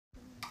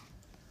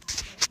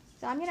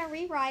So I'm going to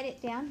rewrite it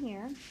down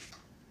here. Did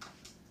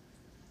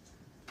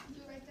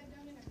you write that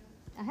down in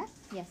a note?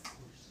 Yes.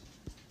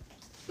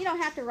 You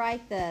don't have to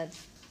write the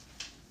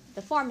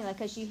formula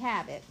because you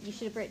have it. You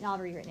should have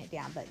already written it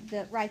down,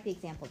 but write the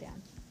example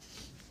down.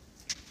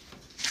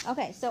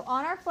 Okay, so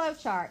on our flow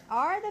chart,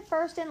 are the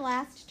first and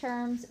last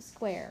terms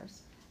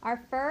squares?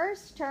 Our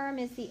first term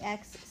is the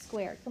x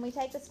squared. Can we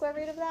take the square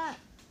root of that?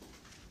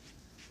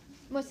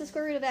 What's the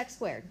square root of x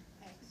squared?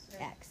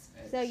 X.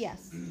 So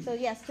yes. So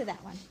yes to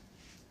that one.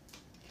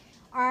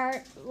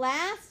 Our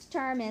last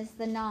term is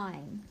the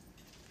 9.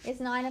 Is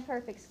 9 a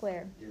perfect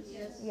square?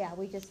 Yes. Yeah,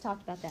 we just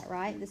talked about that,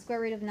 right? The square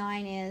root of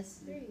 9 is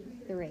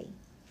 3.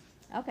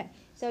 Okay,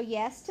 so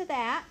yes to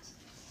that.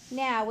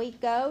 Now we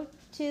go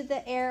to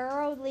the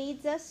arrow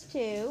leads us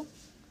to,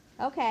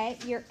 okay,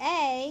 your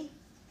A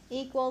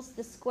equals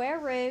the square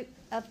root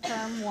of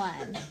term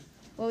 1.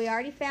 Well, we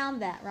already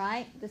found that,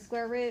 right? The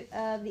square root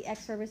of the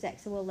x squared was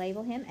x, so we'll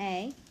label him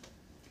A.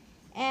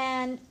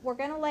 And we're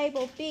going to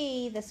label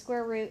B the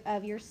square root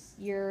of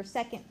your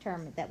second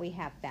term that we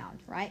have found,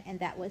 right? And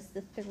that was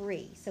the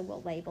 3, so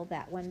we'll label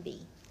that one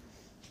B.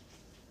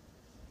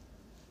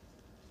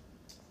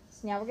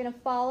 So now we're going to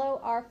follow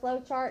our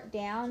flow chart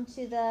down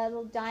to the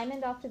little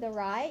diamond off to the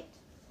right.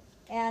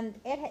 And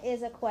it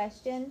is a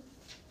question,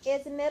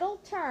 is middle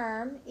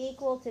term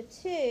equal to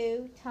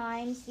 2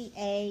 times the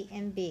A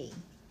and B?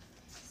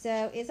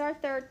 So is our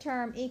third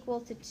term equal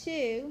to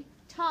 2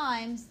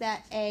 times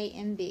that A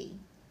and B?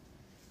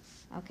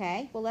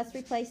 Okay, well let's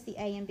replace the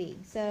A and B.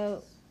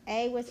 So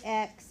A was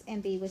x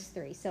and B was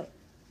 3. So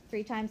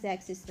 3 times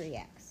x is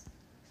 3x.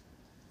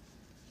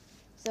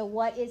 So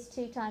what is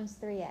 2 times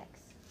 3x?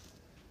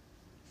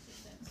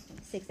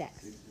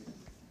 6x.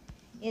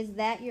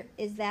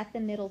 Is that the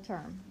middle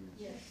term?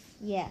 Yes.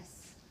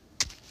 Yes.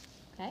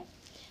 Okay.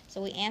 So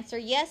we answer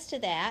yes to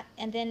that,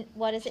 and then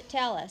what does it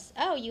tell us?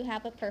 Oh, you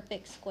have a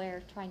perfect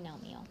square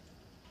trinomial.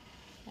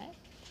 Okay.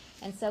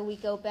 And so we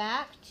go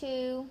back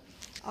to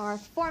our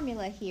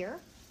formula here,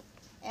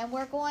 and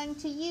we're going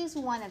to use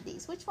one of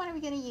these. Which one are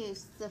we going to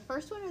use? The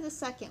first one or the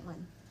second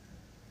one?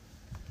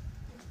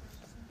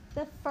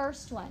 The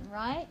first one,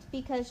 right?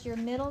 Because your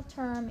middle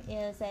term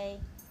is a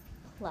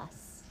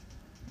plus,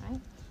 right?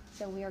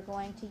 So we are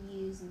going to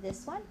use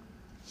this one.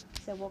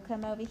 So we'll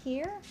come over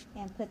here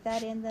and put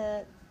that in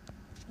the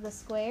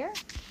square.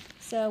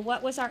 So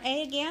what was our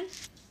A again?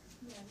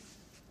 Yes.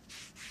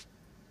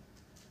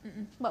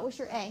 What was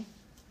your A?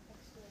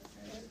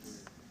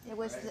 X. It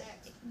was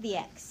the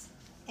X.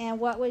 And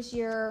what was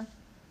your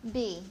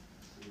B?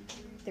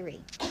 3.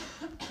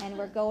 And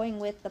we're going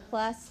with the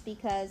plus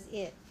because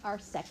our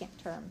second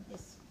term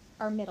is,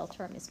 our middle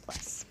term is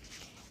plus.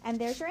 And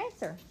there's your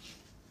answer.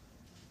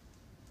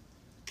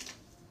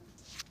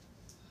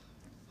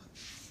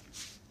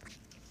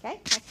 Okay,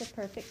 that's a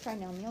perfect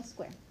trinomial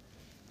square.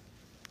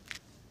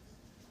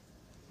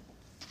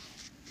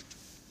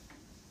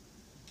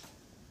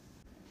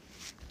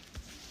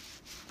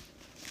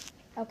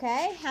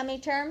 Okay, how many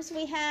terms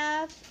we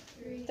have?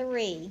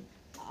 3.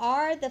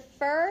 Are the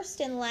first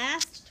and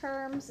last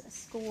terms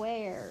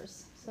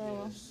squares?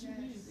 So,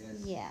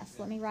 yes,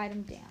 let me write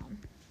them down.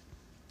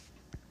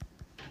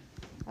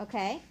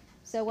 Okay,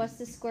 so what's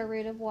the square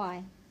root of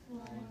y?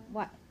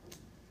 What?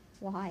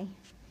 Y.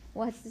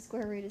 What's the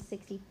square root of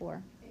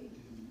 64?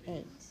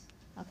 8.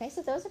 Okay,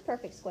 so those are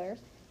perfect squares.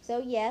 So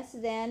yes,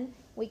 then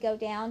we go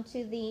down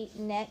to the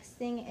next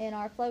thing in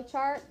our flow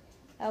chart.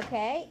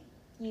 Okay,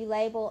 you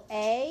label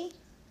A.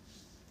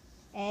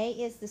 A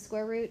is the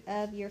square root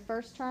of your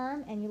first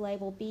term, and you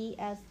label B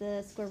as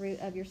the square root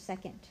of your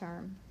second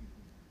term.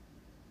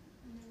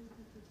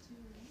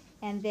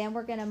 And then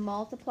we're going to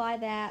multiply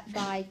that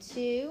by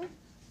 2.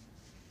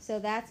 So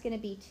that's going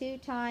to be 2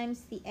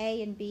 times the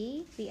A and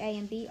B. The A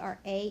and B are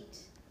 8y,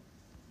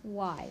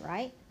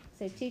 right?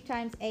 So 2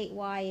 times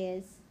 8y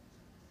is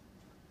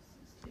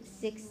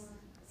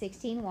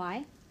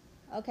 16y.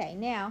 Okay,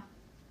 now,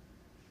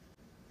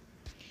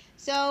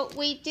 so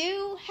we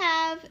do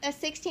have a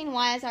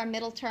 16y as our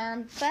middle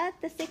term, but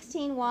the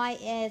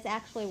 16y is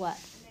actually what?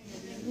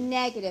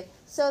 Negative.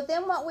 So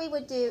then what we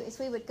would do is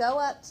we would go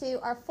up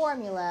to our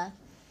formula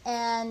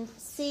and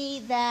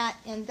see that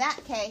in that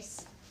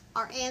case,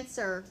 our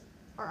answer,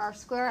 or our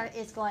square,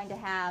 is going to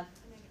have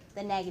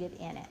the negative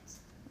in it.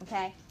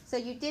 Okay? So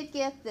you did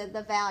get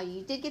the value.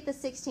 You did get the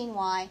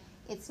 16y.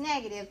 It's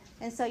negative,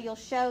 and so you'll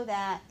show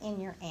that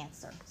in your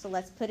answer. So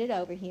let's put it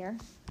over here.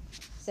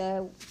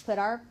 So put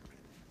our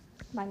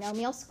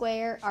binomial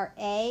square. Our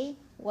A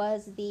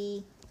was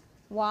the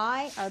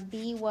y, our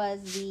B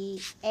was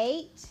the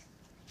 8,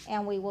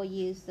 and we will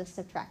use the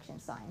subtraction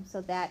sign.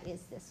 So that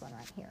is this one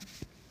right here.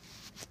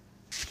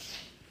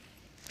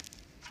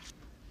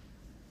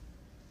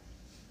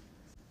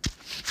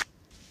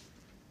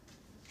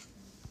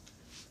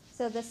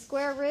 So the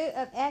square root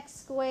of x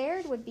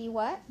squared would be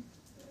what?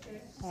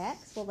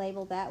 X. We'll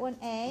label that one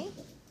A.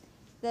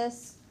 The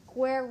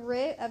square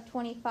root of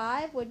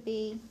 25 would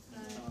be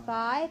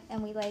 5,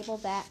 and we label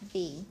that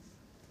B.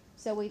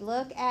 So we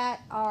look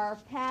at our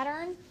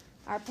pattern.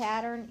 Our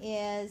pattern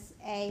is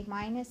A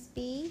minus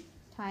B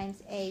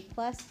times a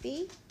plus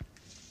b.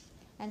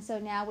 And so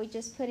now we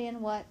just put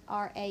in what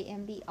our a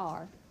and b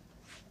are.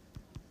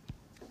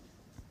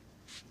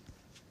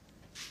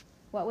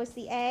 What was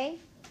the a?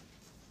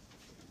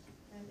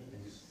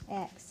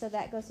 X. So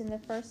that goes in the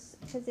first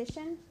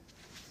position.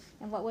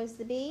 And what was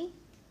the b?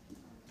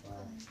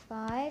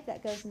 5.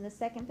 That goes in the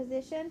second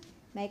position.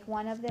 Make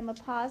one of them a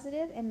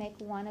positive and make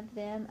one of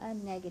them a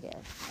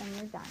negative. And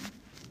you're done.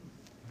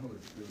 Oh,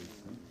 it's really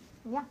simple.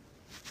 Yeah.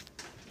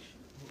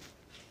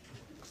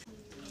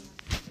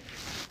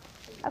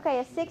 Okay,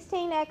 a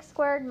 16x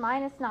squared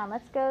minus 9.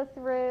 Let's go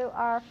through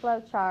our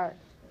flow chart.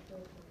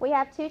 We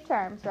have two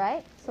terms,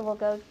 right? So we'll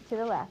go to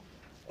the left.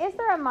 Is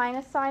there a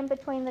minus sign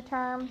between the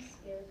terms?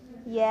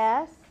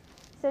 Yes.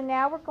 So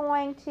now we're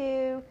going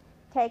to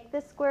take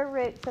the square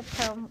roots of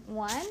term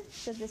 1.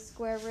 So the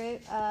square root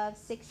of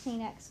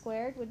 16x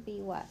squared would be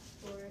what?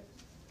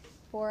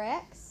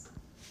 4x.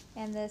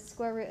 And the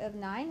square root of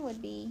 9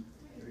 would be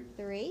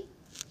 3.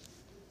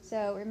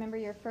 So remember,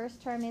 your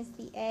first term is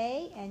the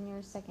a and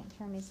your second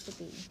term is the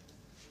b.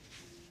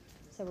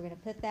 So we're going to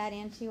put that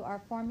into our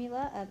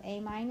formula of a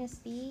minus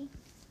b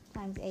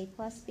times a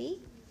plus b.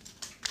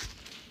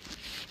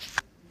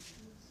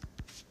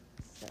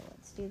 So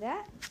let's do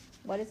that.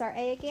 What is our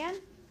a again?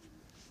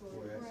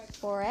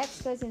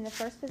 4x goes in the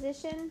first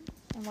position.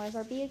 And what is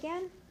our b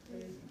again?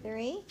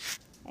 3.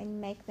 And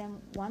make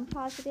them one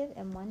positive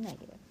and one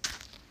negative.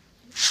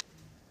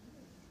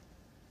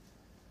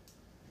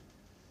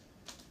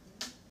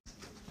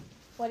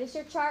 What does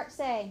your chart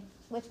say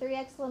with 3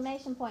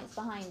 exclamation points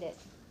behind it?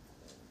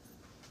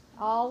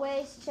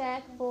 Always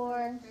check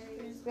for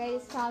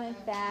greatest common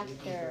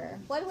factor.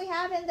 What do we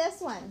have in this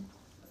one?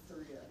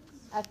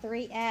 A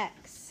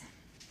 3x.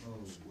 Oh,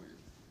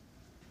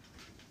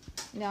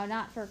 No,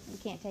 not for, we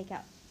can't take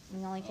out, we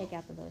can only take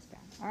out the lowest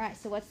bound. All right,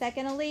 so what's that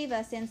going to leave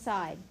us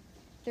inside?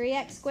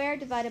 3x squared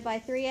divided by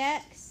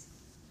 3x.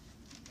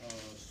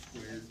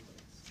 squared.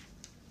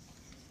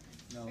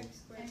 No. X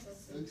squared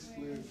plus X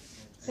squared.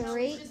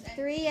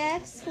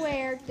 3x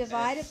squared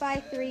divided by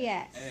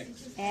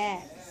 3x.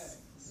 X.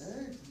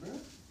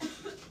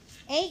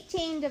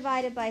 18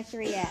 divided by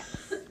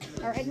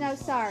 3x. Or no,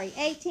 sorry,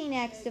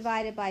 18x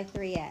divided by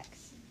 3x.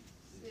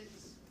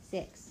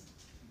 6.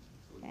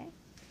 Okay.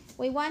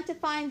 We want to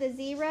find the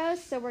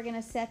zeros, so we're going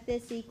to set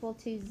this equal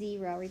to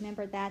 0.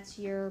 Remember, that's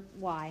your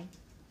y,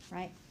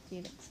 right?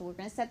 So we're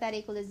going to set that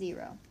equal to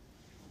 0.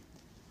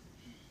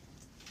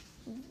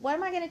 What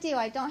am I going to do?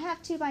 I don't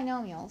have two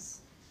binomials.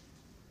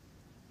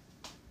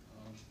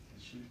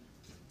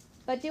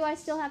 But do I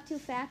still have two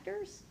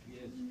factors?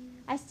 Yes.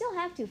 I still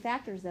have two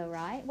factors though,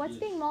 right? What's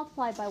being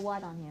multiplied by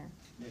what on here?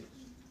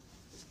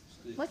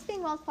 Yes. What's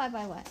being multiplied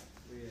by what?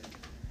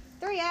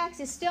 3x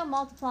is still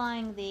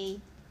multiplying the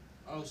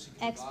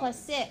x plus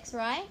 6,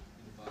 right?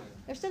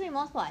 They're still being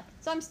multiplied.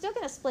 So I'm still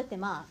going to split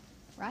them up,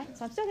 right?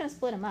 So I'm still going to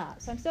split them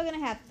up. So I'm still going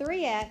to have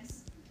 3x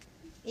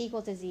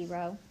equal to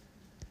 0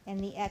 and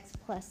the x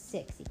plus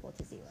 6 equal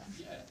to 0.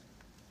 Yeah.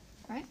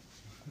 Right?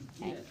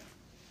 Okay.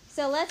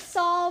 So let's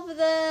solve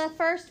the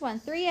first one.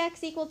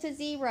 3x equal to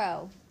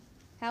 0.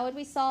 How would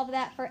we solve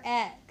that for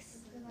x?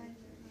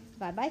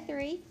 Divide by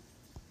 3.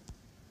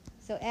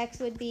 So x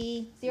would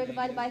be 0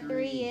 divided by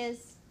 3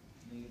 is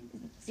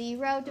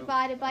 0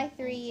 divided by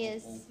 3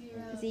 is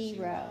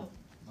 0.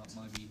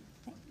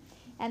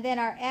 And then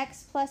our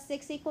x plus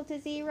 6 equal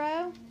to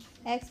 0.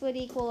 X would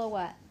equal a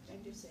what?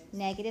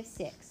 Negative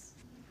 6.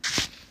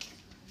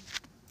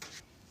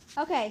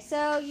 Okay,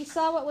 so you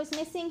saw what was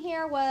missing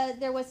here was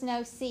there was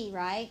no c,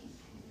 right?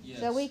 Yes.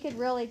 So we could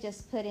really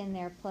just put in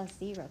there plus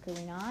 0, could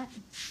we not?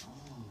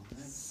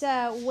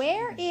 So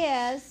where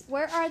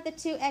are the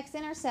two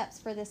x-intercepts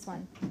for this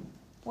one?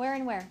 Where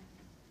and where?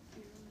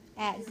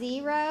 At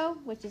 0,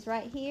 which is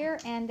right here,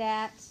 and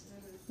at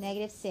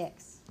negative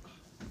 6.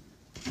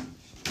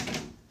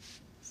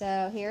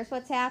 So here's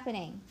what's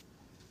happening.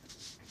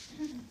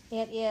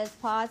 It is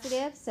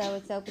positive, so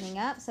it's opening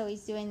up. So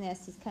he's doing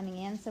this. He's coming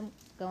in,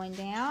 going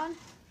down,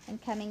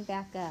 and coming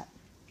back up.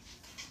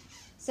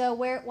 So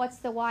what's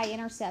the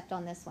y-intercept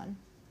on this one?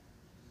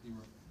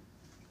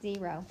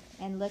 0.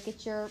 And look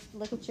at your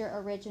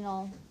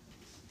original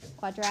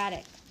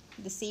quadratic.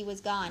 The c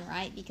was gone,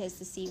 right? Because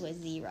the c was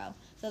 0.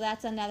 So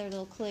that's another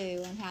little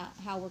clue in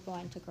how we're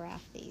going to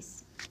graph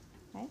these.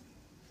 Okay?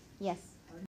 Yes.